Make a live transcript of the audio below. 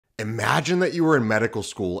Imagine that you were in medical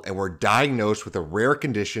school and were diagnosed with a rare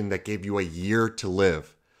condition that gave you a year to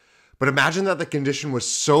live. But imagine that the condition was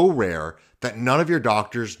so rare that none of your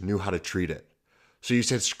doctors knew how to treat it. So you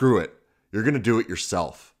said, screw it, you're going to do it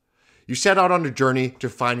yourself. You set out on a journey to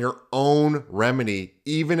find your own remedy,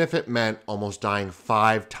 even if it meant almost dying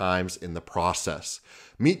 5 times in the process.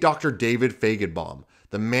 Meet Dr. David Fajgenbaum,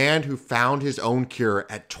 the man who found his own cure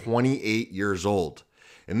at 28 years old.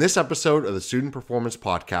 In this episode of the Student Performance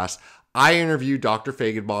Podcast, I interview Dr.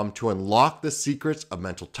 Fajgenbaum to unlock the secrets of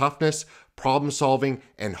mental toughness, problem solving,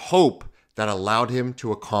 and hope that allowed him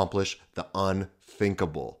to accomplish the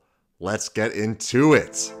unthinkable. Let's get into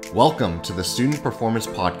it. Welcome to the Student Performance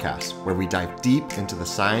Podcast, where we dive deep into the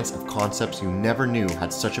science of concepts you never knew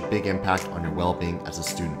had such a big impact on your well-being as a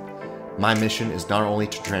student. My mission is not only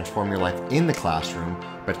to transform your life in the classroom,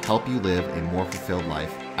 but help you live a more fulfilled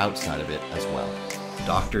life outside of it as well.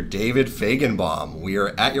 Dr. David Fajgenbaum, we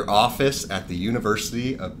are at your office at the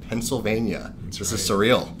University of Pennsylvania. This is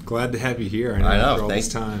surreal. Glad to have you here. I know. For all this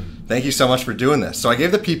time. Thank you so much for doing this. So I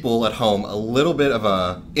gave the people at home a little bit of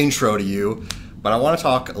an intro to you, but I want to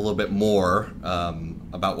talk a little bit more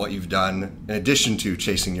about what you've done in addition to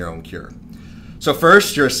chasing your own cure. So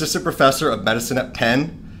first, you're assistant professor of medicine at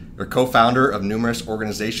Penn. You're co-founder of numerous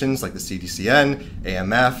organizations like the CDCN,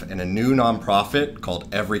 AMF, and a new nonprofit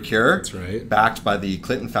called Every Cure. That's right. Backed by the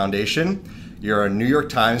Clinton Foundation. You're a New York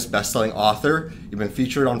Times bestselling author. You've been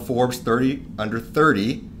featured on Forbes 30 Under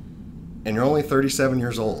 30, and you're only 37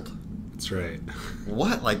 years old. That's right.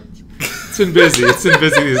 What? It's been busy. It's been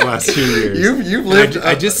busy these last 2 years. You've lived.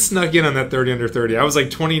 I just snuck in on that 30 under 30. I was like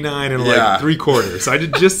 29 and like 3/4. So I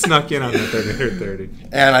just snuck in on that 30 under 30.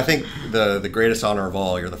 And I think the greatest honor of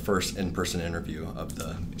all, you're the first in-person interview of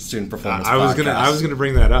the Student Performance Podcast. I was gonna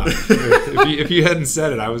bring that up. if you hadn't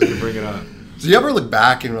said it, I was gonna bring it up. So you ever look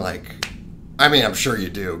back and you're like, I mean, I'm sure you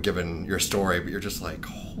do, given your story, but you're just like,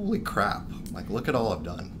 holy crap. Like, look at all I've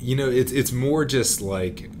done. You know, it's more just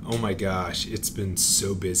like, oh my gosh, it's been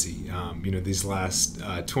so busy. These last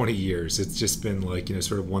 20 years, it's just been like,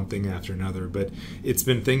 sort of one thing after another. But it's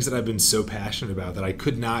been things that I've been so passionate about that I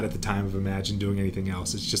could not at the time have imagined doing anything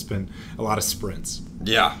else. It's just been a lot of sprints.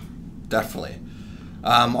 Yeah, definitely.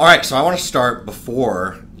 All right, so I want to start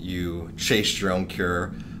before you chased your own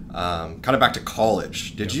cure. Kind of back to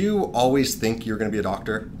college. Did you always think you were going to be a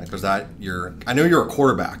doctor? Like, was that I know you were a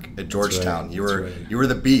quarterback at Georgetown. Right. You were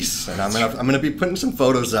the beast, and I'm gonna be putting some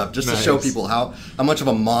photos up just to show people how much of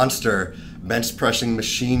a monster bench pressing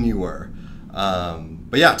machine you were.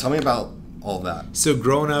 But yeah, tell me about all of that. So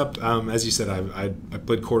growing up, as you said, I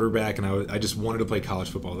played quarterback, and I just wanted to play college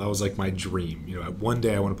football. That was like my dream. One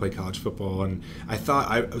day I want to play college football, and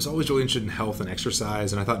I was always really interested in health and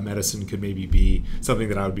exercise, and I thought medicine could maybe be something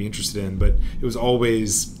that I would be interested in, but it was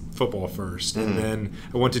always football first. And then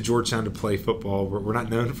I went to Georgetown to play football. We're not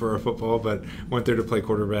known for our football, but went there to play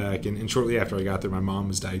quarterback. And shortly after I got there, my mom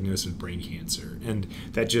was diagnosed with brain cancer. And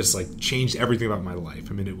that just like changed everything about my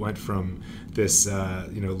life. I mean, it went from this,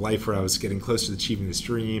 life where I was getting close to achieving this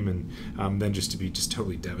dream, and then just to be just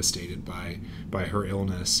totally devastated by her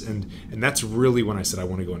illness. And that's really when I said I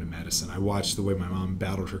want to go into medicine. I watched the way my mom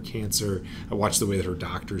battled her cancer. I watched the way that her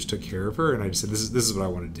doctors took care of her, and I just said, this is what I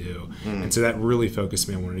want to do. And so that really focused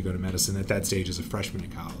me on wanting to go to medicine at that stage as a freshman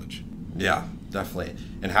in college. Yeah, definitely.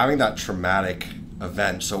 And having that traumatic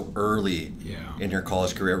event so early in your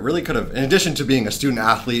college career really could have, in addition to being a student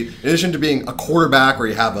athlete, in addition to being a quarterback where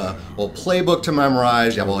you have a whole playbook to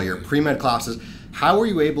memorize, you have all your pre-med classes, how were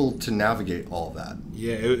you able to navigate all of that?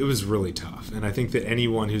 Yeah, it was really tough. And I think that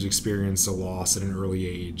anyone who's experienced a loss at an early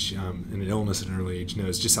age, and an illness at an early age,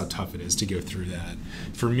 knows just how tough it is to go through that.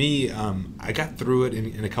 For me, I got through it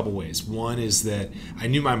in a couple ways. One is that I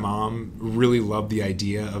knew my mom really loved the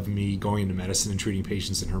idea of me going into medicine and treating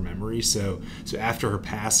patients in her memory. So after her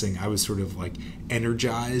passing, I was sort of like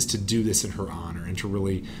energized to do this in her honor and to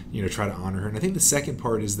really, try to honor her. And I think the second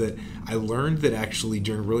part is that I learned that actually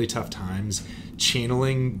during really tough times,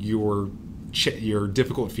 channeling your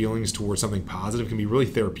difficult feelings towards something positive can be really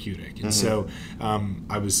therapeutic. And so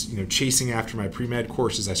I was chasing after my pre-med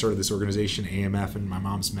courses. I started this organization, AMF, in my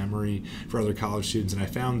mom's memory for other college students, and I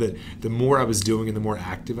found that the more I was doing and the more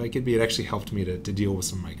active I could be, it actually helped me to deal with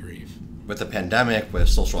some of my grief. With the pandemic, with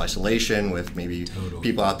social isolation, with maybe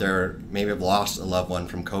people out there maybe have lost a loved one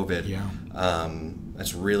from COVID,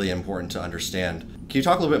 it's really important to understand. Can you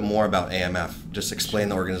talk a little bit more about AMF? Just explain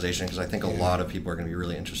the organization, because I think a lot of people are going to be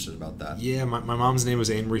really interested about that. Yeah, my mom's name was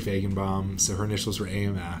Anne-Marie Fajgenbaum, so her initials were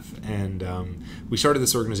AMF. And we started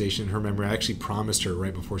this organization in her memory. I actually promised her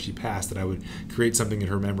right before she passed that I would create something in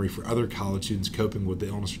her memory for other college students coping with the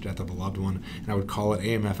illness or death of a loved one, and I would call it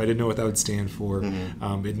AMF. I didn't know what that would stand for.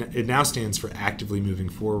 It now stands for Actively Moving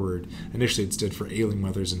Forward. Initially, it stood for Ailing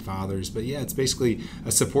Mothers and Fathers. But yeah, it's basically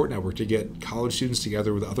a support network to get college students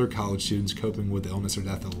together with other college students coping with the illness or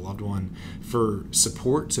death of a loved one for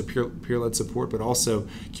support, so peer-led support, but also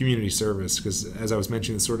community service, because as I was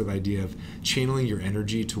mentioning, the sort of idea of channeling your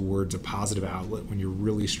energy towards a positive outlet when you're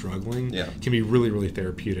really struggling can be really, really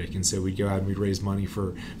therapeutic. And so we'd go out and we'd raise money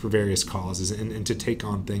for various causes and to take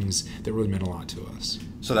on things that really meant a lot to us.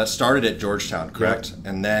 So that started at Georgetown, correct? Yep.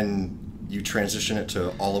 And then you transition it to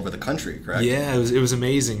all over the country, correct? Yeah, it was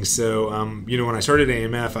amazing. So, when I started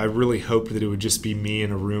AMF, I really hoped that it would just be me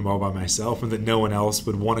in a room all by myself, and that no one else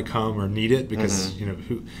would want to come or need it, because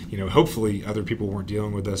hopefully other people weren't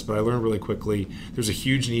dealing with this. But I learned really quickly there's a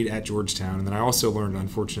huge need at Georgetown, and then I also learned,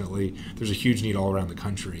 unfortunately, there's a huge need all around the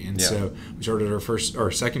country. And so we started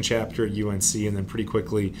our second chapter at UNC, and then pretty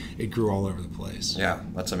quickly it grew all over the place. Yeah,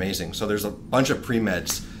 that's amazing. So there's a bunch of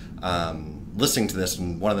pre-meds listening to this,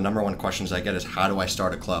 and one of the number one questions I get is, how do I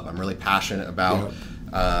start a club? I'm really passionate about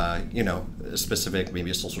specific, maybe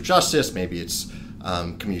it's social justice, maybe it's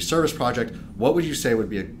community service project. What would you say would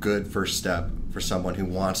be a good first step for someone who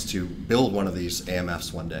wants to build one of these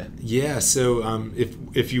AMFs one day? Yeah, so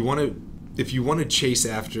if you want to chase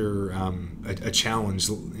after a challenge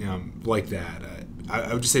like that,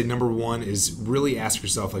 I would just say number one is really ask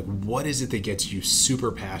yourself, like, what is it that gets you super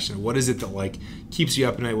passionate? What is it that like keeps you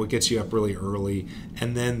up at night? What gets you up really early?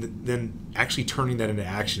 And then actually turning that into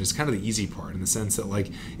action is kind of the easy part, in the sense that, like,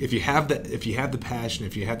 if you have the passion,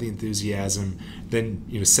 if you have the enthusiasm, then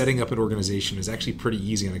setting up an organization is actually pretty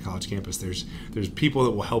easy on a college campus. There's people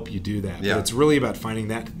that will help you do that. Yeah. But it's really about finding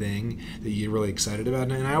that thing that you're really excited about.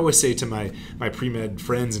 And I always say to my pre-med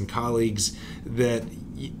friends and colleagues that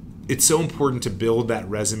it's so important to build that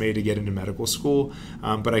resume to get into medical school,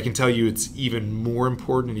 but I can tell you it's even more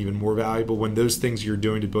important and even more valuable when those things you're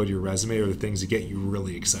doing to build your resume are the things that get you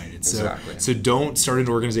really excited. Exactly. So don't start an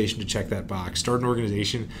organization to check that box. Start an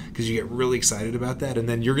organization because you get really excited about that, and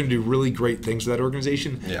then you're going to do really great things with that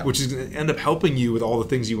organization, which is going to end up helping you with all the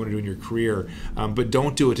things you want to do in your career, but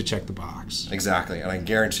don't do it to check the box. Exactly. And I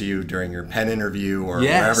guarantee you, during your Penn interview or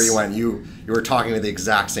wherever you went, you were talking with the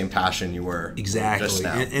exact same passion you were just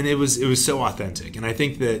now. And it was so authentic. And I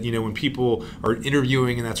think that when people are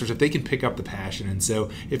interviewing and that sort of stuff, they can pick up the passion. And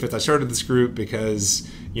so if I started this group because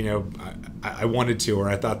I wanted to, or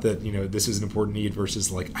I thought that this is an important need,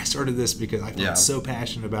 versus like I started this because I felt so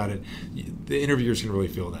passionate about it, the interviewers can really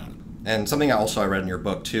feel that. And something I read in your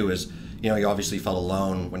book too is you obviously felt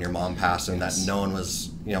alone when your mom passed, and that no one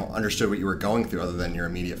was understood what you were going through other than your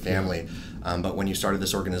immediate family. But when you started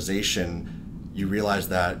this organization, you realized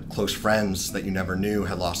that close friends that you never knew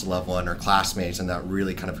had lost a loved one, or classmates, and that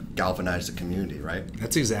really kind of galvanized the community, right?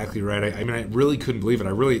 That's exactly right. I mean, I really couldn't believe it.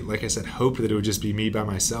 I really, like I said, hoped that it would just be me by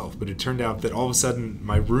myself, but it turned out that all of a sudden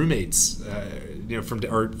my roommates,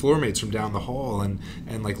 our floor mates from down the hall, and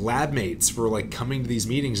like lab mates were like coming to these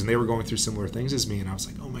meetings, and they were going through similar things as me, and I was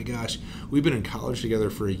like, oh my gosh, we've been in college together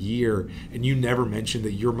for a year, and you never mentioned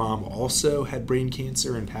that your mom also had brain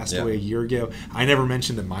cancer and passed away a year ago. I never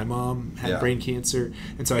mentioned that my mom had brain cancer.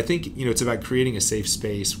 And so I think it's about creating a safe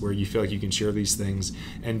space where you feel like you can share these things.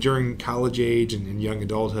 And during college age and young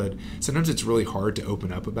adulthood, sometimes it's really hard to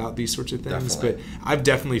open up about these sorts of things. But I've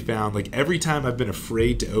definitely found, like, every time I've been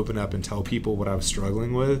afraid to open up and tell people what I was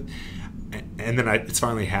struggling with, and then it's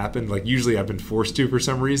finally happened, like usually I've been forced to for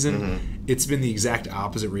some reason, it's been the exact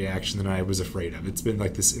opposite reaction that I was afraid of. It's been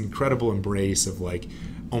like this incredible embrace of like,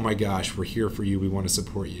 oh my gosh, we're here for you, we want to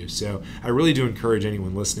support you. So I really do encourage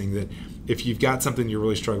anyone listening that if you've got something you're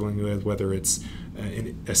really struggling with, whether it's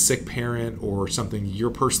a sick parent or something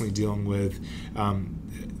you're personally dealing with,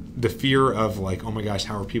 the fear of like, oh my gosh,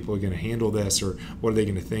 how are people going to handle this, or what are they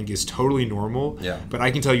going to think, is totally normal. But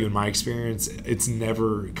I can tell you, in my experience, it's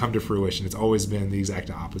never come to fruition. It's always been the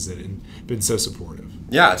exact opposite, and been so supportive.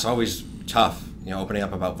 Yeah, it's always tough, opening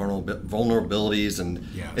up about vulnerabilities, and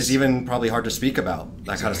it's even probably hard to speak about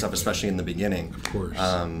that kind of stuff, especially in the beginning. Of course.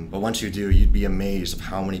 But once you do, you'd be amazed of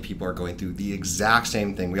how many people are going through the exact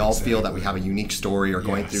same thing. We all feel that we have a unique story, or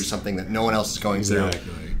going through something that no one else is going through.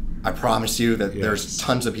 I promise you that there's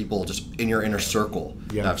tons of people just in your inner circle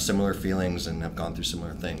that have similar feelings and have gone through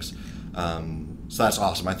similar things. So that's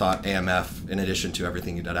awesome. I thought AMF, in addition to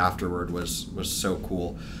everything you did afterward, was so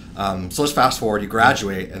cool. So let's fast forward. You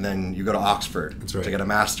graduate, and then you go to Oxford to get a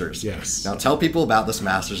master's. Yes. Now tell people about this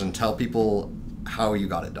master's and tell people how you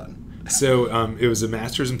got it done. So it was a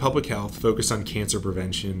master's in public health focused on cancer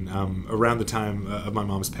prevention. Around the time of my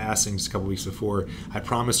mom's passing, just a couple weeks before, I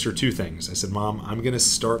promised her two things. I said, Mom, I'm going to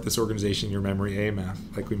start this organization in your memory,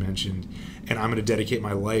 AMF, like we mentioned, and I'm going to dedicate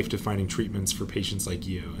my life to finding treatments for patients like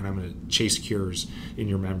you, and I'm going to chase cures in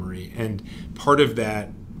your memory. And part of that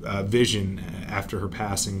vision after her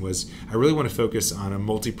passing was I really want to focus on a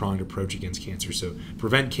multi-pronged approach against cancer. So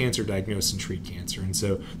prevent cancer, diagnose, and treat cancer. And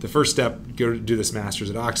so the first step, go to do this master's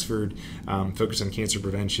at Oxford, focus on cancer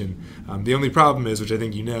prevention. The only problem is, which I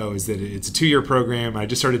think you know, is that it's a 2-year program. I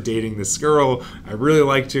just started dating this girl. I really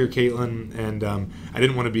liked her, Caitlin, and I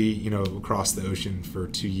didn't want to be, across the ocean for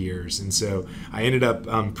 2 years. And so I ended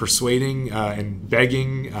up persuading and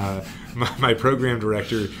begging my program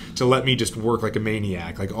director to let me just work like a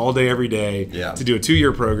maniac, like all day, every day, to do a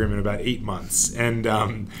 2-year program in about 8 months. And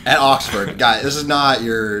at Oxford, guys, this is not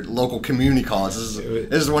your local community college. This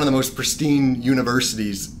is one of the most pristine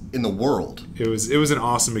universities in the world. It was an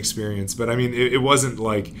awesome experience, but I mean, it wasn't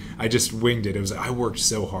like I just winged it. It was like I worked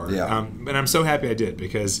so hard, and I'm so happy I did,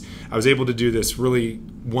 because I was able to do this really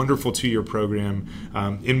wonderful 2-year program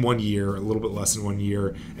in 1 year, a little bit less than 1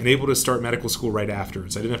 year, and able to start medical school right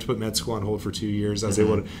afterwards. I didn't have to put med school on hold for 2 years. I was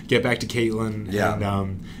able to get back to Caitlin,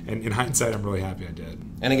 and in hindsight, I'm really happy I did.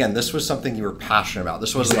 And again, this was something you were passionate about.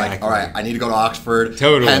 This wasn't like, all right, I need to go to Oxford.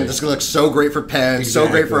 Totally. Penn, this is gonna look so great for Penn, so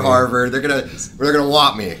great for Harvard. They're gonna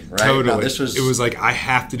want me, right? Totally. No, it was like, I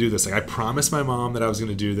have to do this. Like, I promised my mom that I was going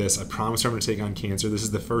to do this. I promised her I'm going to take on cancer. This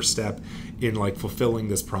is the first step in like fulfilling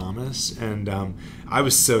this promise. And I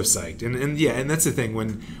was so psyched. And that's the thing,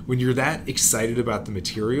 when you're that excited about the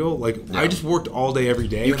material, like I just worked all day, every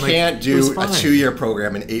day. You and, can't do a 2-year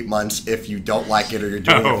program in 8 months if you don't like it or you're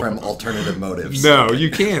doing it from alternative motives. No,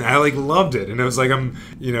 you can't. I like loved it. And I was like,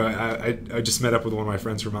 I just met up with one of my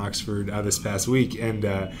friends from Oxford this past week, and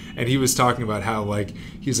he was talking about how like,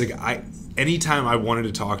 he's like, anytime I wanted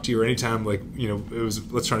to talk to you, or anytime like, it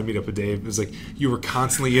was, let's try to meet up with Dave, it was like you were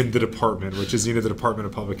constantly in the department, which is, the Department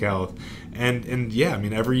of Public Health. And yeah, I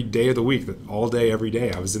mean, every day of the week, all day, every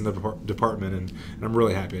day, I was in the department, and I'm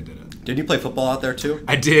really happy I did it. Did you play football out there too?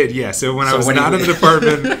 I did, yeah. So when I was not in the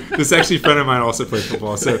department, this actually a friend of mine also played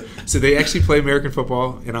football. So they actually play American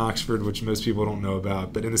football in Oxford, which most people don't know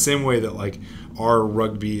about. But in the same way that like our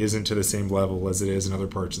rugby isn't to the same level as it is in other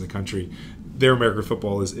parts of the country, their American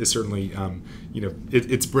football is certainly,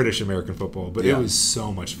 it's British American football, but it was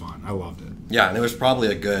so much fun. I loved it. Yeah, and it was probably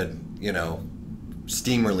a good,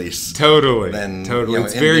 steam release. Totally. Totally.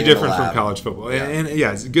 It's very different from college football. Yeah. And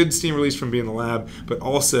it's a good steam release from being in the lab, but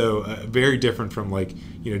also very different from like,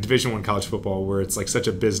 Division I college football, where it's like such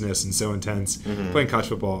a business and so intense. Playing college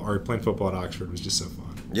football or playing football at Oxford was just so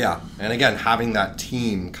fun. Yeah. And again, having that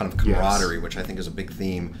team kind of camaraderie, which I think is a big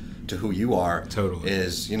theme to who you are,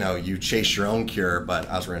 is, you chase your own cure, but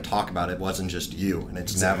as we're going to talk about, it wasn't just you, and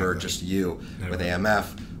it's never just you. With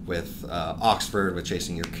AMF, with Oxford, with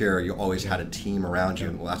chasing your cure, you always had a team around you,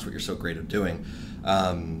 and well, that's what you're so great at doing.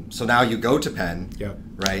 So now you go to Penn,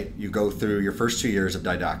 right? You go through your first 2 years of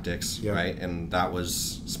didactics, right? And that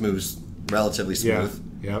was relatively smooth.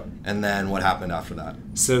 Yep. And then what happened after that?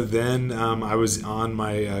 So then I was on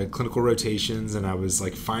my clinical rotations, and I was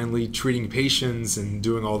like finally treating patients and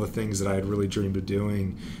doing all the things that I had really dreamed of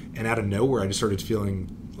doing. And out of nowhere, I just started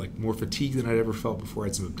feeling like more fatigue than I'd ever felt before. I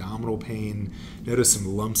had some abdominal pain, noticed some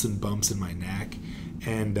lumps and bumps in my neck.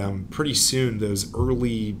 And pretty soon, those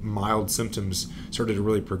early mild symptoms started to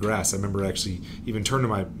really progress. I remember actually even turned to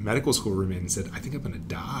my medical school roommate and said, I think I'm going to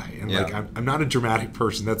die. And like, I'm not a dramatic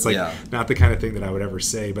person. That's like not the kind of thing that I would ever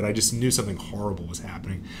say, but I just knew something horrible was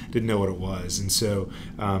happening. Didn't know what it was. And so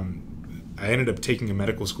I ended up taking a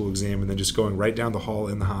medical school exam and then just going right down the hall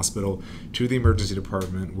in the hospital to the emergency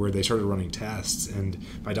department, where they started running tests. And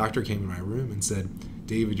my doctor came in my room and said,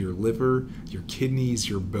 David, your liver, your kidneys,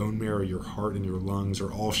 your bone marrow, your heart, and your lungs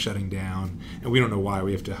are all shutting down, and we don't know why.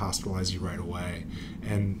 We have to hospitalize you right away.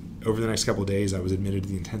 And over the next couple of days, I was admitted to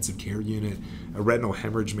the intensive care unit. A retinal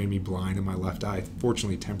hemorrhage made me blind in my left eye,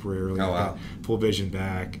 fortunately temporarily. Oh, wow. I got full vision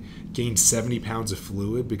back. Gained 70 pounds of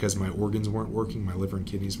fluid because my organs weren't working, my liver and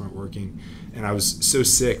kidneys weren't working. And I was so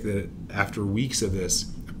sick that after weeks of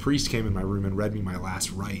this, priest came in my room and read me my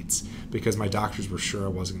last rites because my doctors were sure I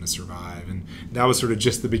wasn't going to survive. And that was sort of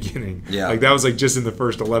just the beginning. Yeah. Like that was like just in the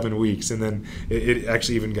first 11 weeks. And then it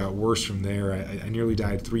actually even got worse from there. I nearly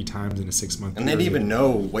died 3 times in a 6-month period. And they didn't even know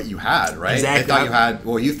what you had, right? Exactly. They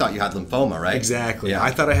thought you thought you had lymphoma, right? Exactly. Yeah.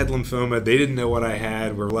 I thought I had lymphoma. They didn't know what I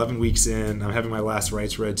had. We're 11 weeks in. I'm having my last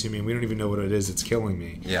rites read to me, and we don't even know what it is that's killing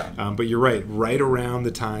me. Yeah. But you're right. Right around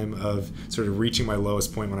the time of sort of reaching my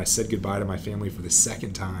lowest point, when I said goodbye to my family for the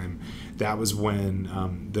second time, that was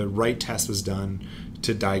when the right test was done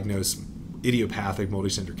to diagnose idiopathic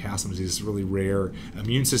multicentric Castleman disease. This really rare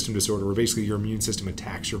immune system disorder where basically your immune system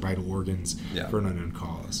attacks your vital organs for an unknown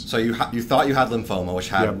cause. So you thought you had lymphoma, which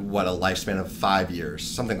had a lifespan of 5 years,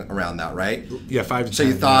 something around that, right? Yeah, 5 to 10. So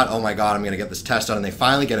you thought, oh my God, I'm going to get this test done, and they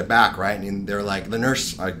finally get it back, right? And they're like, the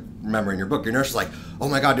nurse, I remember in your book, your nurse is like, oh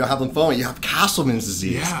my God, you don't have lymphoma, you have Castleman's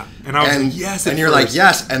disease. Yeah, and I was like, yes. And you're like,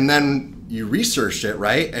 yes, and then you researched it,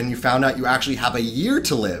 right? And you found out you actually have a year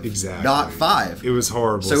to live, not 5. It was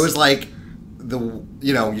horrible. So it was like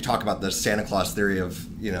you talk about the Santa Claus theory of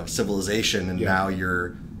civilization, and now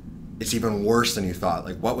it's even worse than you thought.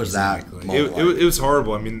 Like, what was that moment like? It was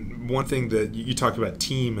horrible. I mean, one thing that you talk about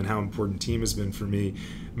team and how important team has been for me.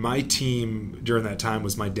 My team during that time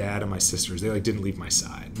was my dad and my sisters. They didn't leave my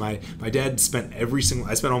side. My dad spent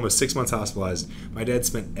I spent almost 6 months hospitalized. My dad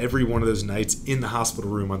spent every one of those nights in the hospital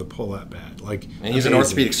room on the pull-out bed. And he's an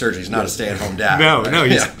orthopedic surgeon. He's not a stay-at-home dad. No.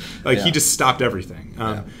 He just stopped everything.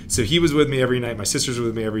 So he was with me every night. My sisters were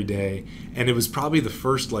with me every day. And it was probably the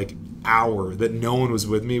first hour that no one was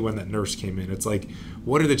with me when that nurse came in. It's like,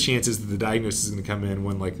 what are the chances that the diagnosis is going to come in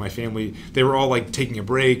when my family, they were all taking a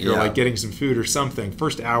break or getting some food or something.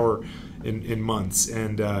 First hour in months.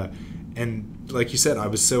 And like you said, I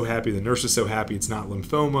was so happy. The nurse was so happy. It's not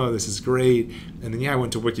lymphoma. This is great. And then I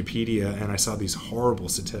went to Wikipedia and I saw these horrible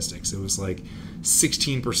statistics. It was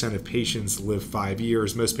 16% of patients live 5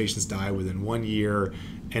 years. Most patients die within 1 year.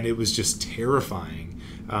 And it was just terrifying.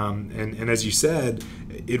 And as you said,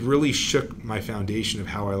 it really shook my foundation of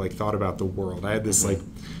how I thought about the world. I had this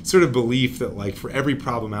sort of belief that for every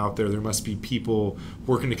problem out there must be people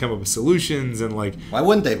working to come up with solutions, and why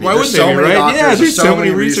wouldn't they be? Why wouldn't they be, right? Doctors, there's so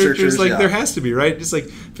many researchers. There has to be, right? Just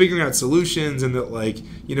figuring out solutions, and that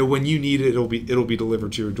when you need it, it'll be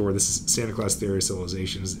delivered to your door. This is Santa Claus theory of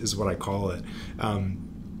civilization is what I call it.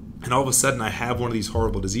 And all of a sudden, I have one of these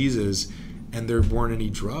horrible diseases, and there weren't any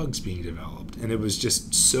drugs being developed. And it was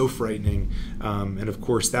just so frightening. And of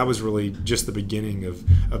course, that was really just the beginning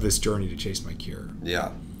of this journey to chase my cure.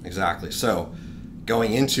 Yeah, exactly. So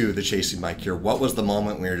going into the chasing my cure, what was the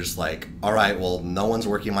moment where you're just all right, well, no one's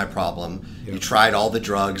working my problem. Yep. You tried all the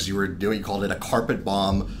drugs. You called it a carpet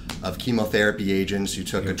bomb of chemotherapy agents. You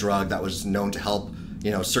took a drug that was known to help,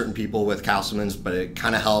 certain people with Castleman's, but it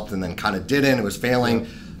kind of helped and then kind of didn't. It was failing. Yep.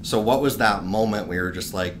 So what was that moment where you were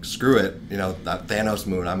just screw it, that Thanos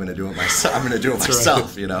moon, I'm going to do it myself. I'm going to do it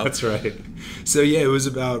myself, That's right. So it was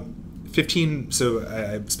about 15. So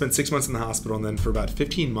I spent 6 months in the hospital, and then for about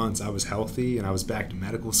 15 months I was healthy, and I was back to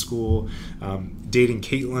medical school, dating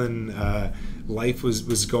Caitlin. Life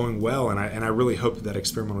was going well, and I really hoped that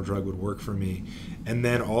experimental drug would work for me. And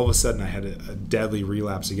then all of a sudden I had a deadly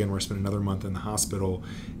relapse again, where I spent another month in the hospital,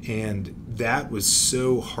 and that was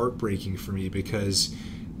so heartbreaking for me because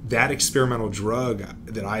that experimental drug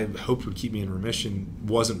that I hoped would keep me in remission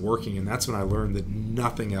wasn't working, and that's when I learned that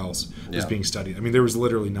nothing else was being studied. I mean, there was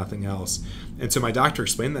literally nothing else. And so my doctor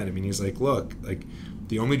explained that to me, and he's like, look,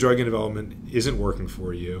 the only drug in development isn't working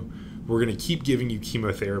for you. We're going to keep giving you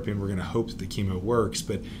chemotherapy, and we're going to hope that the chemo works,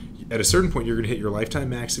 but at a certain point you're going to hit your lifetime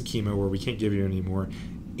max of chemo where we can't give you anymore,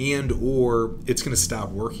 and or it's going to stop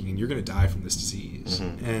working and you're going to die from this disease.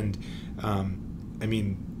 And I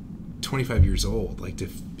mean, 25 years old, to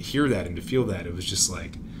hear that and to feel that, it was just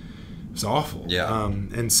it was awful.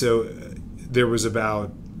 And so there was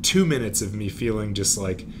about 2 minutes of me feeling just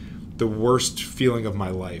the worst feeling of my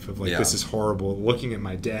life of this is horrible, looking at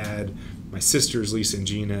my dad, my sisters Lisa and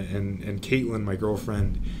Gina, and Caitlin, my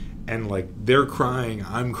girlfriend, and they're crying,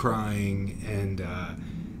 I'm crying,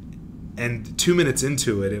 and 2 minutes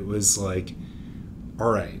into it, it was all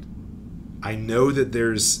right, I know that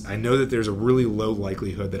there's a really low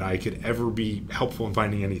likelihood that I could ever be helpful in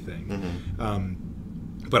finding anything.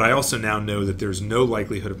 But I also now know that there's no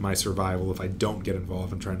likelihood of my survival if I don't get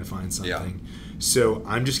involved in trying to find something. Yeah. So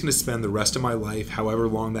I'm just going to spend the rest of my life, however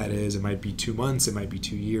long that is. It might be 2 months, it might be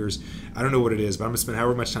 2 years. I don't know what it is, but I'm going to spend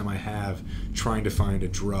however much time I have trying to find a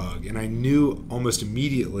drug. And I knew almost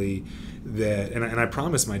immediately that, and I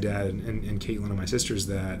promised my dad and Caitlin and my sisters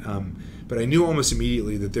that, but I knew almost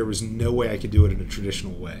immediately that there was no way I could do it in a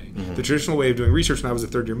traditional way. Mm-hmm. The traditional way of doing research, when I was a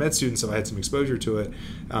third-year med student, so I had some exposure to it,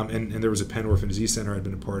 and there was a Penn Orphan Disease Center I'd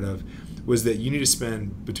been a part of, was that you need to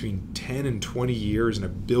spend between 10 and 20 years and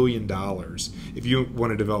 $1 billion if you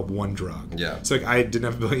want to develop one drug. Yeah. So like, I didn't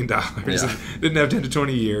have $1 billion, didn't have 10 to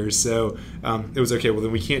 20 years, so it was okay, well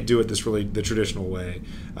then we can't do it the traditional way.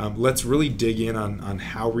 Let's really dig in on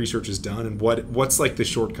how research is done and what's like the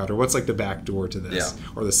shortcut or what's like the back door to this,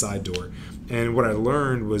 or the side door. And what I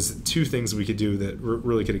learned was 2 things we could do that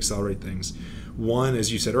really could accelerate things. One,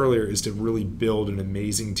 as you said earlier, is to really build an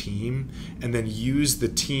amazing team and then use the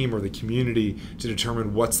team or the community to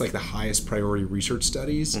determine what's like the highest priority research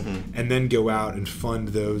studies, and then go out and fund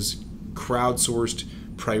those crowdsourced,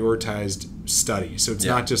 prioritized studies. So it's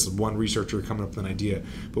not just one researcher coming up with an idea,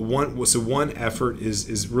 but one effort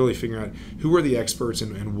is really figuring out who are the experts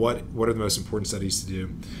and what are the most important studies to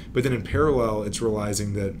do. But then in parallel, it's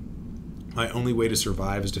realizing that my only way to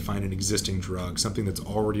survive is to find an existing drug, something that's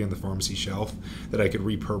already on the pharmacy shelf that I could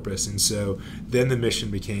repurpose. And so then the mission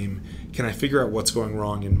became, can I figure out what's going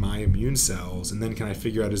wrong in my immune cells? And then can I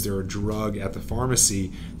figure out, is there a drug at the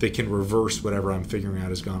pharmacy that can reverse whatever I'm figuring out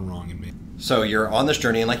has gone wrong in me? So you're on this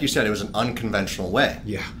journey, and like you said, it was an unconventional way.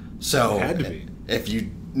 Yeah. So it had to be.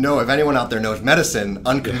 If anyone out there knows medicine,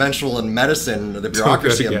 unconventional in medicine, the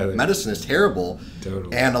bureaucracy of medicine is terrible.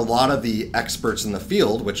 Totally. And a lot of the experts in the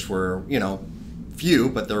field, which were, few,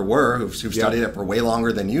 but there were who've studied it for way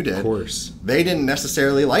longer than you did. Of course. They didn't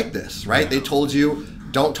necessarily like this, right? No. They told you,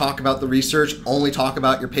 don't talk about the research, only talk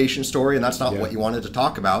about your patient story, and that's not what you wanted to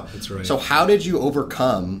talk about. That's right. So how did you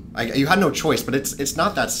overcome, you had no choice, but it's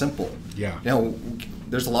not that simple. Yeah.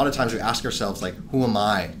 There's a lot of times we ask ourselves, like, who am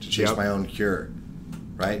I to chase my own cure?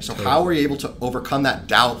 Right? So how were you able to overcome that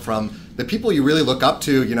doubt from the people you really look up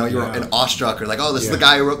to? You're an awestruck, or like, oh, this is the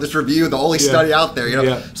guy who wrote this review, the only study out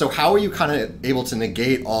there. So how were you kind of able to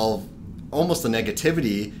negate almost the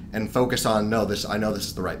negativity and focus on, I know this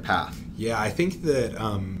is the right path? Yeah, I think that,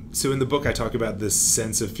 so in the book I talk about this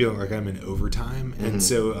sense of feeling like I'm in overtime. And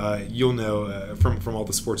so you'll know from all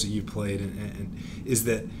the sports that you've played, and is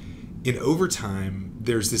that in overtime,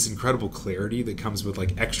 there's this incredible clarity that comes with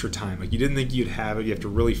like extra time. Like you didn't think you'd have it. You have to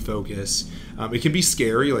really focus. It can be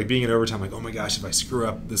scary, like being in overtime, like, oh my gosh, if I screw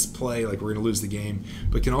up this play, like we're going to lose the game.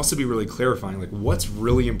 But it can also be really clarifying, like what's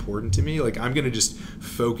really important to me. Like I'm going to just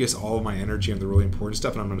focus all of my energy on the really important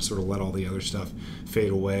stuff, and I'm going to sort of let all the other stuff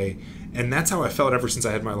fade away. And that's how I felt ever since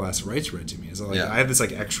I had my last rights read to me. I have this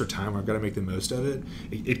like extra time where I've got to make the most of it.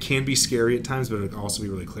 It can be scary at times, but it can also be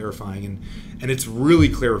really clarifying. And it's really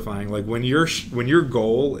clarifying. Like when your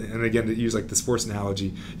goal, and again to use like the sports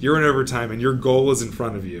analogy, you're in overtime and your goal is in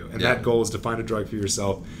front of you, and that goal is to find a drug for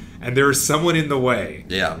yourself. And there is someone in the way.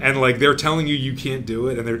 Yeah. And like they're telling you can't do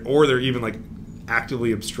it, and they're even like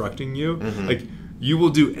actively obstructing you. Like you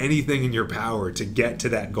will do anything in your power to get to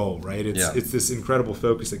that goal, right? It's this incredible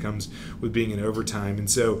focus that comes with being in overtime. And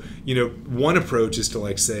so, one approach is to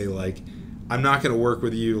like say like, I'm not going to work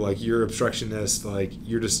with you, like you're obstructionist, like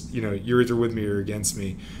you're just, you're either with me or against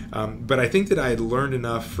me. But I think that I had learned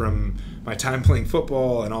enough from my time playing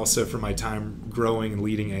football and also from my time growing and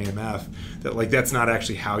leading AMF that like that's not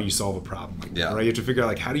actually how you solve a problem like that, right? You have to figure out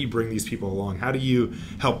like how do you bring these people along? How do you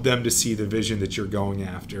help them to see the vision that you're going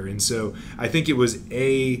after? And so I think it was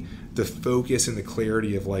the focus and the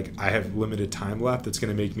clarity of like I have limited time left that's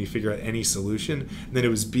going to make me figure out any solution. And then it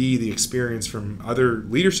was the experience from other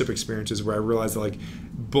leadership experiences where I realized that like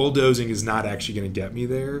bulldozing is not actually going to get me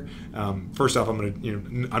there. First off, I'm not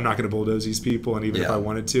going to bulldoze these people, and even if I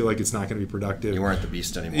wanted to, like it's not going to be productive. You weren't the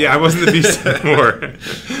beast anymore. Yeah, I wasn't the beast anymore.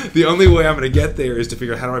 The only way I'm going to get there is to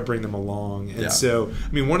figure out how do I bring them along. And so,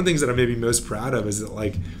 one of the things that I'm maybe most proud of is that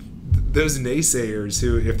like those naysayers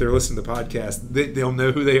who, if they're listening to the podcast, they'll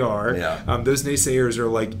know who they are. Those naysayers are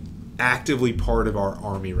like actively part of our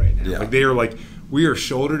army right now. Like they are like, we are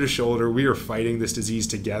shoulder to shoulder. We are fighting this disease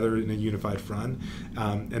together in a unified front.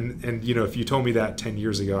 And if you told me that 10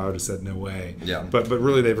 years ago, I would have said no way. But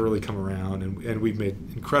really, they've really come around, and we've made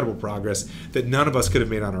incredible progress that none of us could have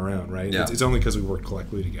made on our own, right? It's only because we worked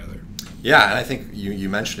collectively together. Yeah, and I think you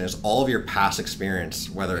mentioned is all of your past experience,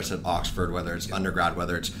 whether it's at Oxford, whether it's undergrad,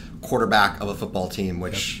 whether it's quarterback of a football team,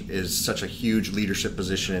 which is such a huge leadership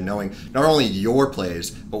position, and knowing not only your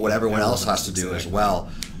plays, but what everyone else has to do as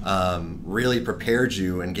well, really prepared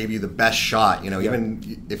you and gave you the best shot.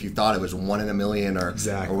 Even if you thought it was 1 in a million or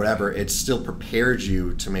whatever, it still prepared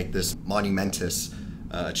you to make this monumentous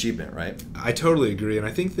achievement, right? I totally agree, and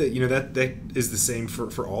I think that that is the same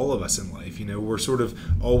for all of us in life. We're sort of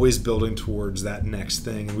always building towards that next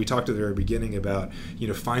thing, and we talked at the very beginning about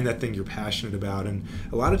find that thing you're passionate about. And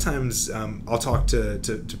a lot of times I'll talk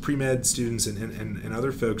to pre-med students and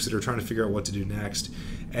other folks that are trying to figure out what to do next,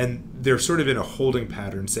 and they're sort of in a holding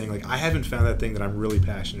pattern, saying like, I haven't found that thing that I'm really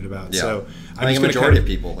passionate about. Yeah. So I think a majority of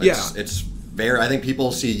people, it's I think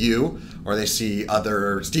people see you, or they see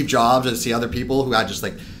other Steve Jobs, or they see other people who had just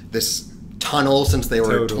like this tunnel since they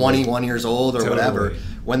were 21 years old or whatever.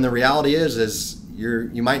 When the reality is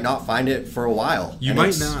you might not find it for a while. You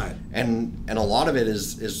might not, and a lot of it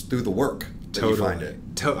is through the work that you find it.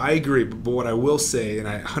 I agree, but what I will say, and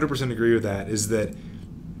I 100% agree with that, is that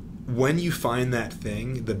when you find that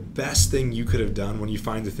thing, the best thing you could have done when you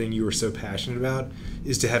find the thing you were so passionate about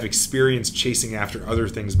is to have experience chasing after other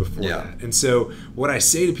things before that. And so what I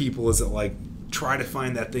say to people is that, like, try to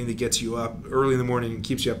find that thing that gets you up early in the morning and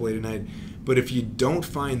keeps you up late at night. But if you don't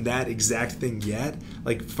find that exact thing yet,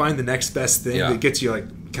 like, find the next best thing that gets you, like,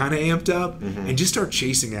 kind of amped up, and just start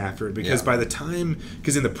chasing after it. Because by the time,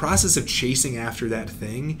 because in the process of chasing after that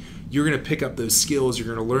thing, you're going to pick up those skills, you're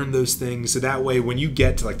going to learn those things. So that way, when you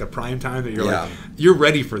get to like the prime time that you're like, you're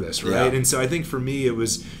ready for this, right? And so I think for me, it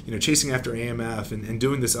was, chasing after AMF and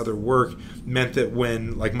doing this other work meant that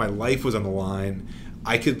when like my life was on the line,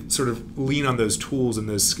 I could sort of lean on those tools and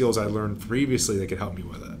those skills I learned previously that could help me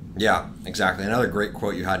with it. Yeah, exactly. Another great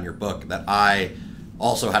quote you had in your book that I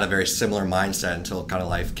also had a very similar mindset until kind of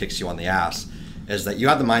life kicks you on the ass is that you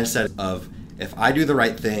have the mindset of, if I do the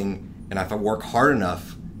right thing and if I work hard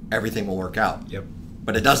enough, everything will work out. Yep.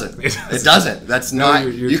 But it doesn't. It doesn't. That's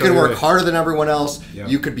not. You can work harder than everyone else. Yep.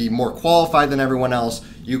 You could be more qualified than everyone else.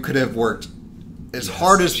 You could have worked as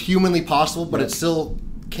hard as humanly possible, but it still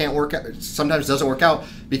can't work out. Sometimes doesn't work out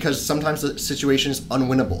because sometimes the situation is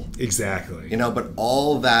unwinnable. Exactly. But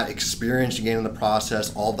all of that experience you gain in the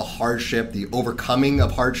process, all the hardship, the overcoming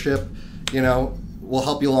of hardship, will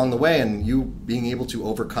help you along the way. And you being able to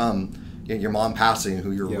overcome your mom passing,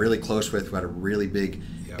 who you're really close with, who had a really big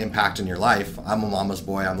impact in your life. I'm a mama's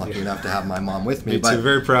boy. I'm lucky enough to have my mom with me. But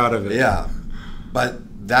very proud of it. Yeah.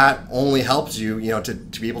 But that only helps you,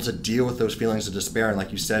 to be able to deal with those feelings of despair. And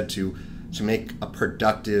like you said, to make a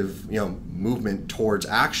productive, movement towards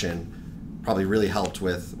action probably really helped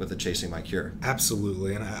with the Chasing My Cure.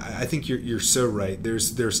 Absolutely. And I think you're so right.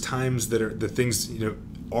 There's times that are the things,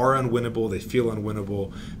 are unwinnable, they feel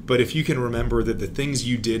unwinnable, but if you can remember that the things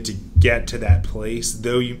you did to get to that place,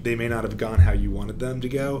 though they may not have gone how you wanted them to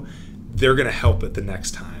go, they're going to help it the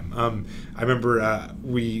next time. I remember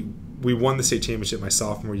we won the state championship my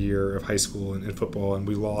sophomore year of high school in football, and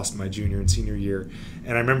we lost my junior and senior year.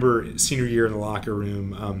 And I remember senior year in the locker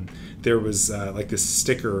room, there was like this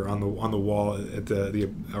sticker on the wall at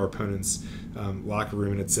our opponent's locker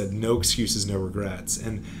room, and it said, "No excuses, no regrets."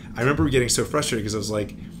 And I remember getting so frustrated because I was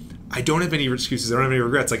like, I don't have any excuses, I don't have any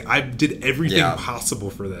regrets. Like, I did everything possible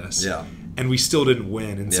for this, and we still didn't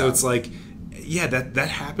win. And so it's like, that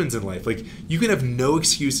happens in life. Like, you can have no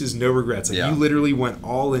excuses, no regrets. Like, you literally went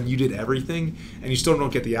all in, you did everything, and you still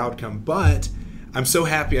don't get the outcome. But I'm so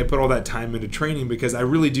happy I put all that time into training, because I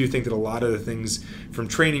really do think that a lot of the things from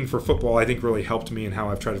training for football, I think, really helped me in how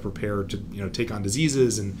I've tried to prepare to take on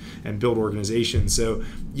diseases and build organizations. So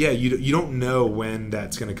you don't know when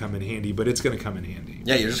that's going to come in handy, but it's going to come in handy.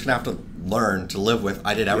 Yeah, you're just going to have to learn to live with,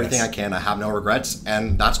 I did everything I can, I have no regrets,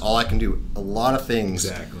 and that's all I can do. A lot of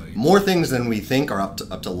things, more things than we think, are up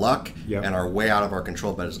to luck and are way out of our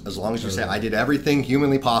control. But as long as you say, I did everything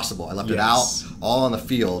humanly possible, I left it out all on the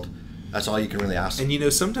field, that's all you can really ask.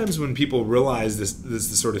 And sometimes when people realize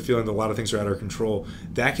this sort of feeling that a lot of things are out of our control,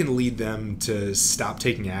 that can lead them to stop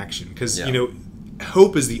taking action. Because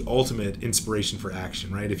hope is the ultimate inspiration for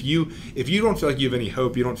action, right? If you don't feel like you have any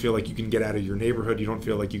hope, you don't feel like you can get out of your neighborhood, you don't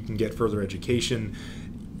feel like you can get further education,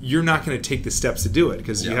 you're not going to take the steps to do it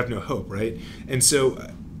because you have no hope, right? And so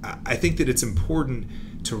I think that it's important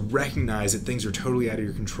to recognize that things are totally out of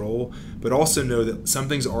your control, but also know that some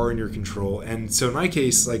things are in your control. And so in my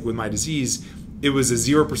case, like with my disease, it was a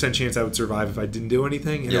 0% chance I would survive if I didn't do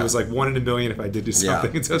anything, and it was like 1 in a million if I did do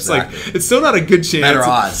something. And so it's like, it's still not a good chance. Better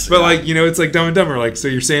odds. But like, it's like Dumb and Dumber. Like, so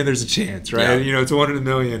you're saying there's a chance, right? It's 1 in a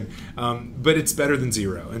million, but it's better than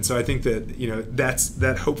 0. And so I think that,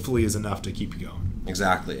 that hopefully is enough to keep you going.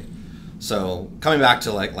 Exactly. So coming back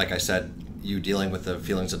to like I said, you dealing with the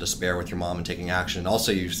feelings of despair with your mom and taking action.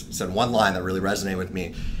 Also, you said one line that really resonated with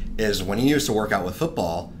me is when you used to work out with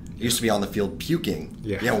football, you used to be on the field puking,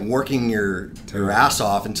 working your ass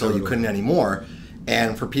off until you couldn't anymore.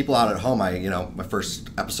 And for people out at home, my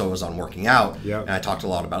first episode was on working out, and I talked a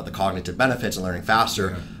lot about the cognitive benefits and learning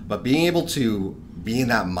faster. But being able to be in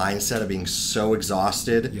that mindset of being so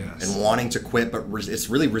exhausted and wanting to quit, but it's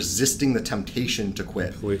really resisting the temptation to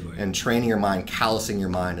quit. Completely. And training your mind, callousing your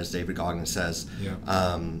mind, as David Goggins says,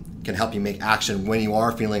 can help you make action when you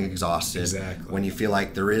are feeling exhausted. Exactly. When you feel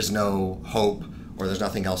like there is no hope or there's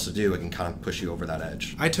nothing else to do, it can kind of push you over that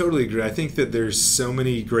edge. I totally agree. I think that there's so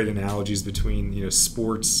many great analogies between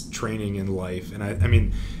sports, training, and life. And I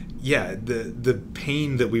mean, the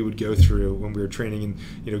pain that we would go through when we were training,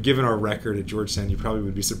 and given our record at Georgetown, you probably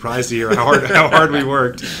would be surprised to hear how hard we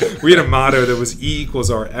worked. We had a motto that was E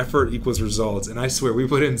equals our effort equals results, and I swear we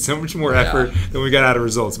put in so much more effort than we got out of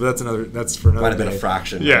results. But that's for another Might have day. Been a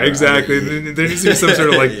fraction. Yeah, exactly. There needs to be some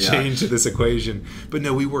sort of change to this equation. But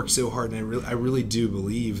no, we worked so hard, and I really do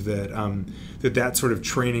believe that that sort of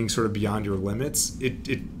training, sort of beyond your limits,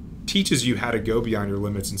 it teaches you how to go beyond your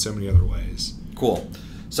limits in so many other ways. Cool.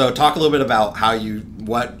 So talk a little bit about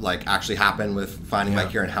what actually happened with finding my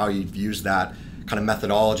cure and how you've used that kind of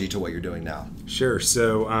methodology to what you're doing now. Sure.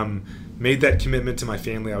 So made that commitment to my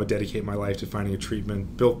family. I would dedicate my life to finding a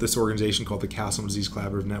treatment, built this organization called the Castleman Disease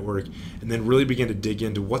Collaborative Network, and then really began to dig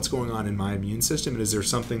into what's going on in my immune system, and is there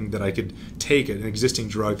something that I could take, an existing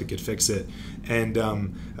drug that could fix it. And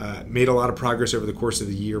made a lot of progress over the course of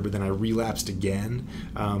the year, but then I relapsed again,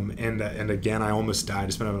 and again I almost died. I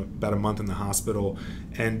spent about a month in the hospital,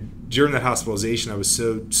 and during that hospitalization I was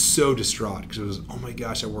so distraught because it was, oh my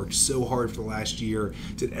gosh, I worked so hard for the last year,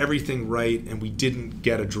 did everything right, and we didn't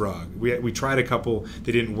get a drug. We tried a couple,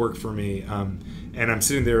 they didn't work for me, and I'm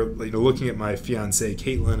sitting there looking at my fiancée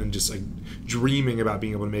Caitlin and just dreaming about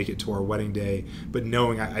being able to make it to our wedding day, but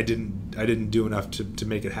knowing I didn't do enough to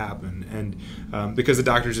make it happen. And because the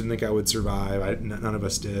doctors didn't think I would survive, none of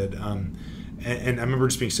us did. And I remember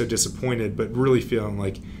just being so disappointed, but really feeling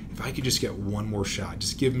like if I could just get one more shot,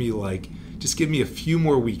 just give me a few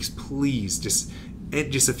more weeks, please, just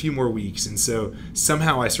a few more weeks. And so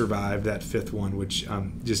somehow I survived that fifth one, which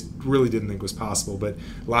just really didn't think was possible. But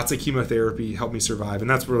lots of chemotherapy helped me survive, and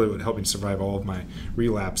that's really what helped me survive all of my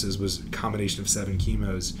relapses, was a combination of 7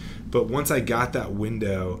 chemos. But once I got that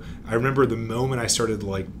window, I remember the moment I started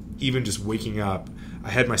even just waking up, I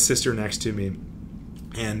had my sister next to me,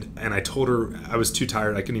 and I told her I was too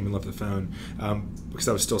tired, I couldn't even lift the phone because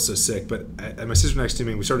I was still so sick. But I had my sister next to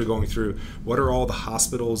me, and we started going through what are all the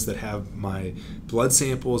hospitals that have my blood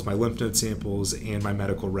samples, my lymph node samples, and my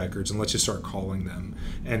medical records, and let's just start calling them.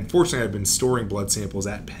 And fortunately, I'd been storing blood samples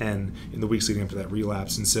at Penn in the weeks leading up to that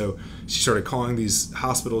relapse, and so she started calling these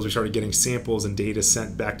hospitals. We started getting samples and data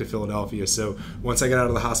sent back to Philadelphia. So once I got out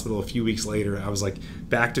of the hospital a few weeks later, I was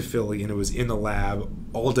back to Philly, and it was in the lab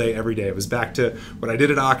all day, every day. It was back to what I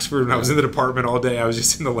did at Oxford when I was in the department all day. I was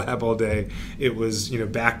just in the lab all day. It was,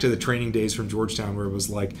 back to the training days from Georgetown, where it was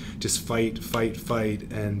just fight,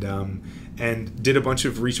 and did a bunch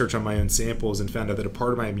of research on my own samples and found out that a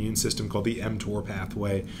part of my immune system called the mTOR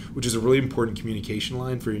pathway, which is a really important communication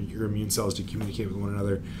line for your immune cells to communicate with one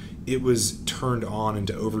another, it was turned on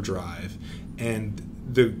into overdrive. And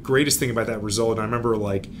the greatest thing about that result, and I remember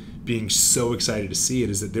being so excited to see it,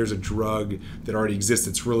 is that there's a drug that already exists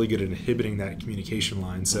that's really good at inhibiting that communication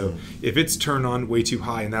line. So if it's turned on way too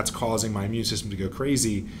high and that's causing my immune system to go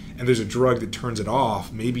crazy, and there's a drug that turns it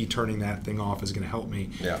off, maybe turning that thing off is going to help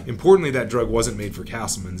me. Yeah. Importantly, that drug wasn't made for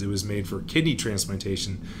Castleman's. It was made for kidney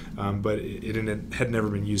transplantation, but it had never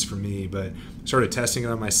been used for me. But I started testing it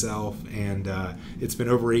on myself, and it's been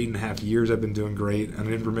over 8.5 years. I've been doing great.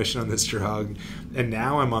 I'm in remission on this drug, and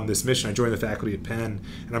now I'm on this mission. I joined the faculty at Penn,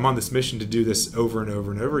 and I'm on this mission to do this over and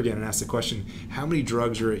over and over again, and ask the question, how many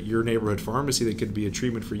drugs are at your neighborhood pharmacy that could be a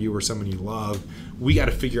treatment for you or someone you love? We got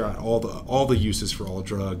to figure out all the uses for all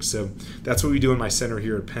drugs. So that's what we do in my center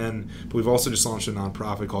here at Penn. But we've also just launched a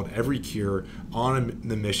nonprofit called Every Cure, on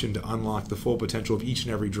the mission to unlock the full potential of each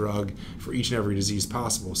and every drug for each and every disease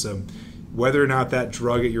possible. So whether or not that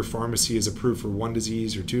drug at your pharmacy is approved for one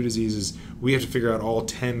disease or 2 diseases, we have to figure out all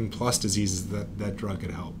 10 plus diseases that drug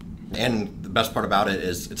could help. And the best part about it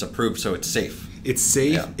is it's approved, so it's safe. It's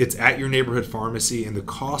safe, It's at your neighborhood pharmacy, and the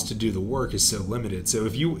cost to do the work is so limited. So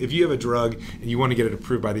if you have a drug and you want to get it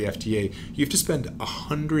approved by the FDA, you have to spend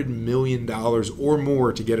 $100 million or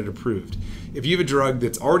more to get it approved. If you have a drug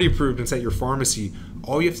that's already approved and it's at your pharmacy,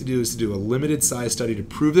 all you have to do is to do a limited size study to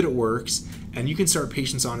prove that it works, and you can start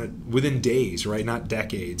patients on it within days, right? Not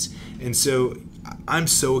decades. And so I'm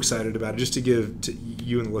so excited about it. Just to give to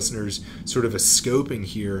you and the listeners sort of a scoping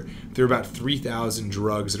here, there are about 3,000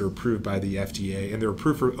 drugs that are approved by the FDA, and they're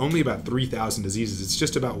approved for only about 3,000 diseases. It's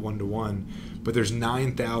just about 1 to 1, but there's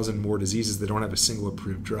 9,000 more diseases that don't have a single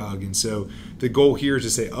approved drug. And so the goal here is to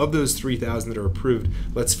say, of those 3,000 that are approved,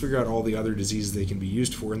 let's figure out all the other diseases they can be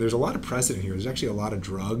used for. And there's a lot of precedent here. There's actually a lot of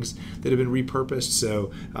drugs that have been repurposed.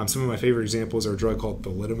 So some of my favorite examples are a drug called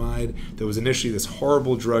thalidomide that was initially this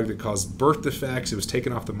horrible drug that caused birth defects. It was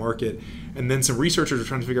taken off the market, and then some researchers were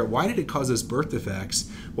trying to figure out, why did it cause those birth defects?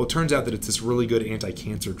 Well, it turns out that it's this really good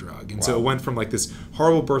anti-cancer drug. And so it went from like this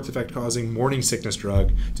horrible birth defect causing morning sickness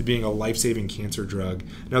drug to being a life-saving cancer drug.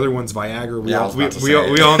 Another one's Viagra. We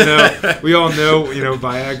all know,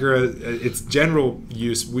 Viagra, its general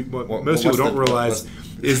use, most people don't realize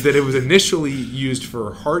is that it was initially used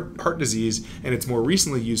for heart disease, and it's more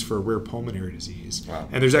recently used for rare pulmonary disease. Wow.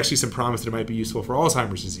 And there's actually some promise that it might be useful for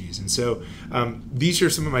Alzheimer's disease. And so these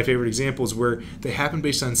are some of my favorite examples where they happen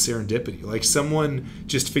based on serendipity. Like someone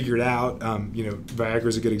just figured out, Viagra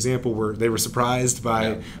is a good example where they were surprised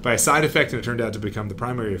by a side effect and it turned out to become the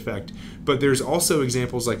primary effect. But there's also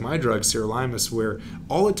examples like my drug, sirolimus, where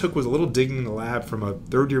all it took was a little digging in the lab from a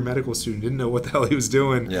third-year medical student, didn't know what the hell he was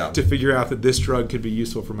doing, to figure out that this drug could be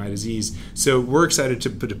useful for my disease. So we're excited to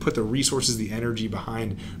put the resources, the energy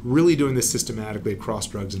behind really doing this systematically across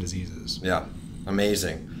drugs and diseases. Yeah,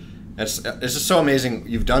 amazing. It's just so amazing.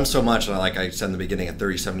 You've done so much, and like I said in the beginning, at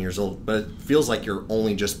 37 years old, but it feels like you're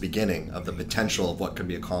only just beginning of the potential of what can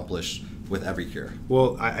be accomplished with every cure.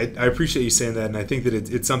 Well, I appreciate you saying that, and I think that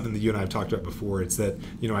it's something that you and I have talked about before. It's that,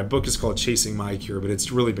 my book is called Chasing My Cure, but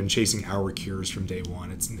it's really been chasing our cures from day one.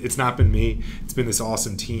 It's not been me. It's been this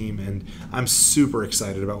awesome team, and I'm super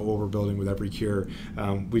excited about what we're building with every cure.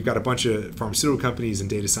 We've got a bunch of pharmaceutical companies and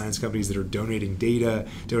data science companies that are donating data,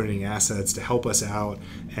 donating assets to help us out.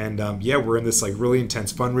 And we're in this like really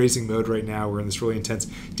intense fundraising mode right now. We're in this really intense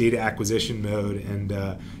data acquisition mode,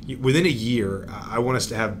 and within a year, I want us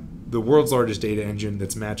to have the world's largest data engine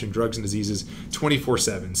that's matching drugs and diseases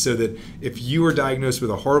 24/7, so that if you are diagnosed with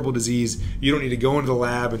a horrible disease, you don't need to go into the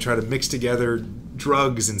lab and try to mix together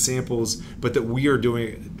drugs and samples, but that we are doing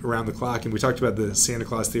it around the clock. And we talked about the Santa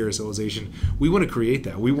Claus theorization. We want to create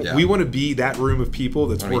that. We want to be that room of people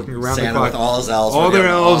that's working around Santa the clock. With all his elves. All their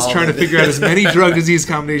elves, trying to figure out as many drug disease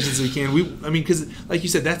combinations as we can. Because like you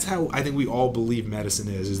said, that's how I think we all believe medicine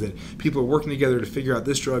is that people are working together to figure out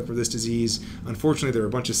this drug for this disease. Unfortunately, there are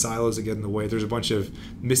a bunch of silos that get in the way. There's a bunch of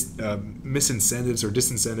misincentives or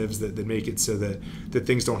disincentives that make it so that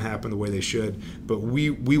things don't happen the way they should. But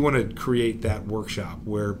we want to create that workshop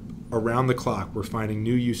where around the clock we're finding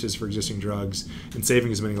new uses for existing drugs and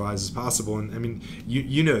saving as many lives as possible. And I mean,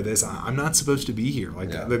 you know this, I'm not supposed to be here.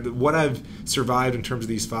 What I've survived in terms of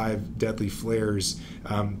these 5 deadly flares,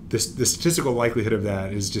 the statistical likelihood of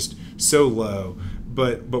that is just so low.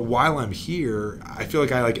 But while I'm here, I feel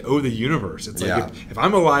like I owe the universe. It's like if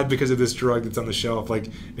I'm alive because of this drug that's on the shelf,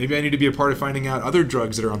 maybe I need to be a part of finding out other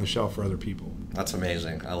drugs that are on the shelf for other people. That's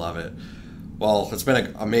amazing. I love it. Well, it's been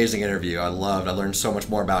an amazing interview. I learned so much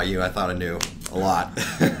more about you. I thought I knew a lot.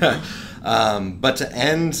 But to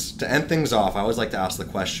end things off, I always like to ask the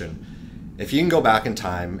question: if you can go back in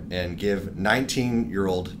time and give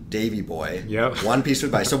 19-year-old Davy Boy one piece of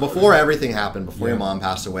advice. So before everything happened, before your mom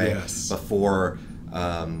passed away, before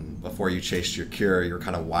you chased your cure, you were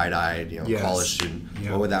kind of wide-eyed, college student.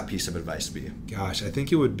 What would that piece of advice be? Gosh, I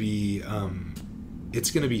think it would be,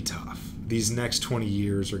 it's going to be tough. These next 20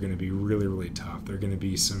 years are going to be really, really tough. There are going to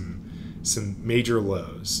be some major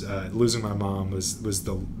lows. Losing my mom was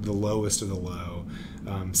the lowest of the low.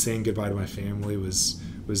 Saying goodbye to my family was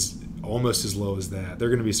almost as low as that. There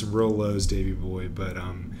are going to be some real lows, Davy Boy, but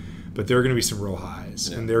there are going to be some real highs,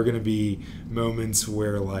 and there are going to be moments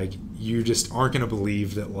where you just aren't going to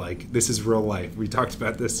believe that this is real life. We talked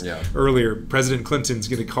about this earlier. President Clinton's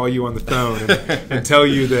going to call you on the phone and tell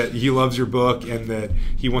you that he loves your book and that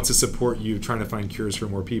he wants to support you trying to find cures for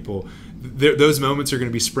more people. Those moments are going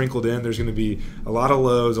to be sprinkled in. There's going to be a lot of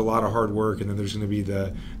lows, a lot of hard work, and then there's going to be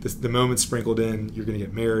the moments sprinkled in. You're going to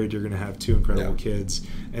get married. You're going to have 2 incredible kids,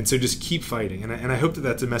 and so just keep fighting. And I hope that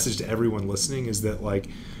that's a message to everyone listening: is that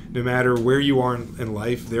no matter where you are in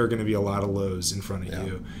life, there are going to be a lot of lows in front of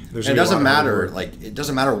you. It doesn't matter. It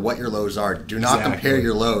doesn't matter what your lows are. Do not compare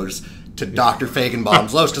your lows to Dr.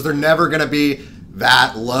 Fajgenbaum's lows, because they're never going to be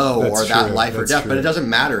that low or that life or death. But it doesn't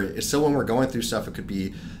matter. It's still, when we're going through stuff, it could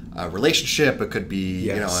be a relationship. It could be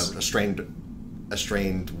a strained a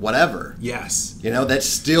strained whatever. Yes. You know, that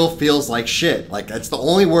still feels like shit. Like, that's the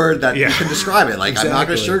only word that you can describe it. Like, exactly. I'm not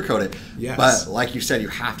going to sugarcoat it. Yes. But like you said, you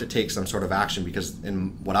have to take some sort of action, because in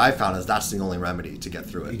what I've found is that's the only remedy to get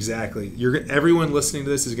through it. Exactly. Everyone listening to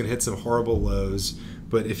this is going to hit some horrible lows.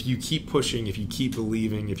 But if you keep pushing, if you keep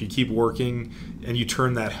believing, if you keep working, and you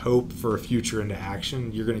turn that hope for a future into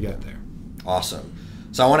action, you're going to get there. Awesome.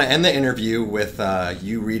 So I want to end the interview with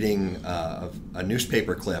you reading a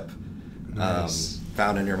newspaper clip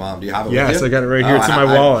found in your mom. Do you have it with you? Yes, I got it right here. It's in my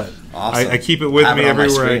wallet. Awesome. I keep it with me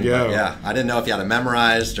everywhere I go. Yeah, I didn't know if you had it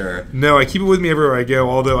memorized or... No, I keep it with me everywhere I go,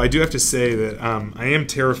 although I do have to say that I am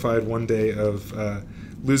terrified one day of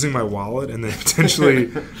losing my wallet and then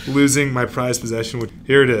potentially losing my prized possession.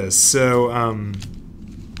 Here it is. So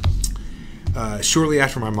shortly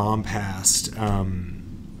after my mom passed...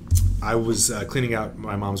 I was cleaning out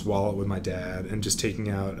my mom's wallet with my dad and just taking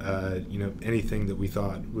out, anything that we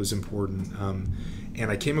thought was important. And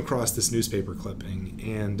I came across this newspaper clipping,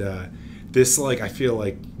 and this, I feel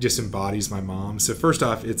like just embodies my mom. So first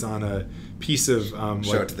off, it's on a piece of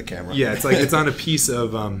show it to the camera. Yeah, it's on a piece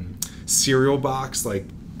of cereal box,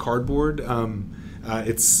 cardboard.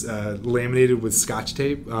 It's laminated with Scotch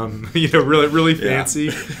tape. Really fancy.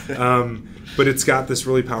 Yeah. But it's got this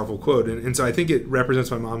really powerful quote. And so I think it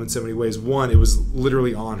represents my mom in so many ways. One, it was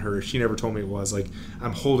literally on her. She never told me it was.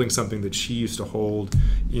 I'm holding something that she used to hold,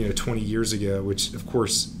 20 years ago, which, of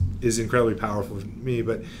course, is incredibly powerful for me.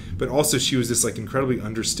 But also she was this, incredibly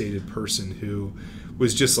understated person who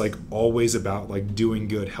was just, always about, doing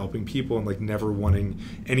good, helping people, and, never wanting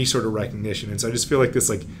any sort of recognition. And so I just feel like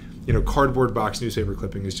this, cardboard box newspaper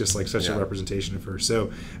clipping is just such a representation of her.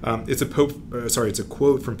 So it's a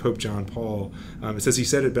quote from Pope John Paul. It says, he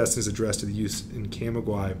said it best in his address to the youth in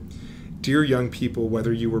Camagüey: "Dear young people,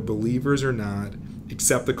 whether you were believers or not,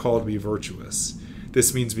 accept the call to be virtuous.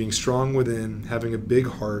 This means being strong within, having a big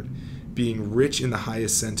heart, being rich in the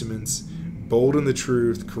highest sentiments, bold in the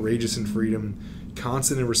truth, courageous in freedom,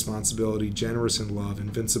 constant in responsibility, generous in love,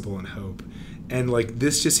 invincible in hope." And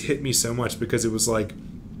this just hit me so much, because it was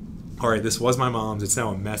all right, this was my mom's. It's now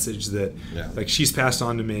a message that she's passed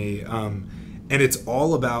on to me. And it's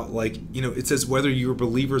all about it says whether you're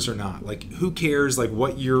believers or not. Who cares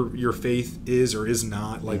what your faith is or is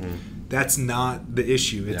not. That's not the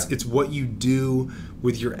issue. It's what you do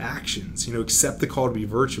with your actions. Accept the call to be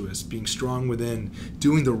virtuous, being strong within,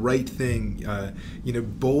 doing the right thing,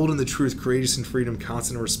 bold in the truth, courageous in freedom,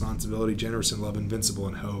 constant in responsibility, generous in love, invincible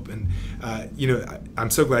in hope. And I'm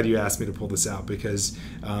so glad you asked me to pull this out, because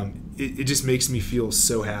it just makes me feel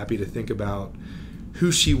so happy to think about who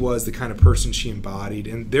she was, the kind of person she embodied.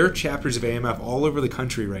 And there are chapters of AMF all over the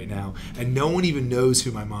country right now, and no one even knows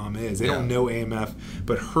who my mom is. They don't know AMF,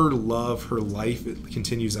 but her love, her life, it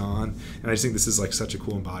continues on. And I just think this is such a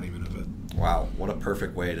cool embodiment of it. Wow, what a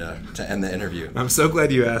perfect way to end the interview. I'm so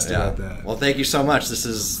glad you asked about that. Well, thank you so much. This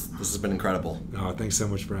has been incredible. Oh, thanks so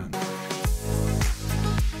much, Brent.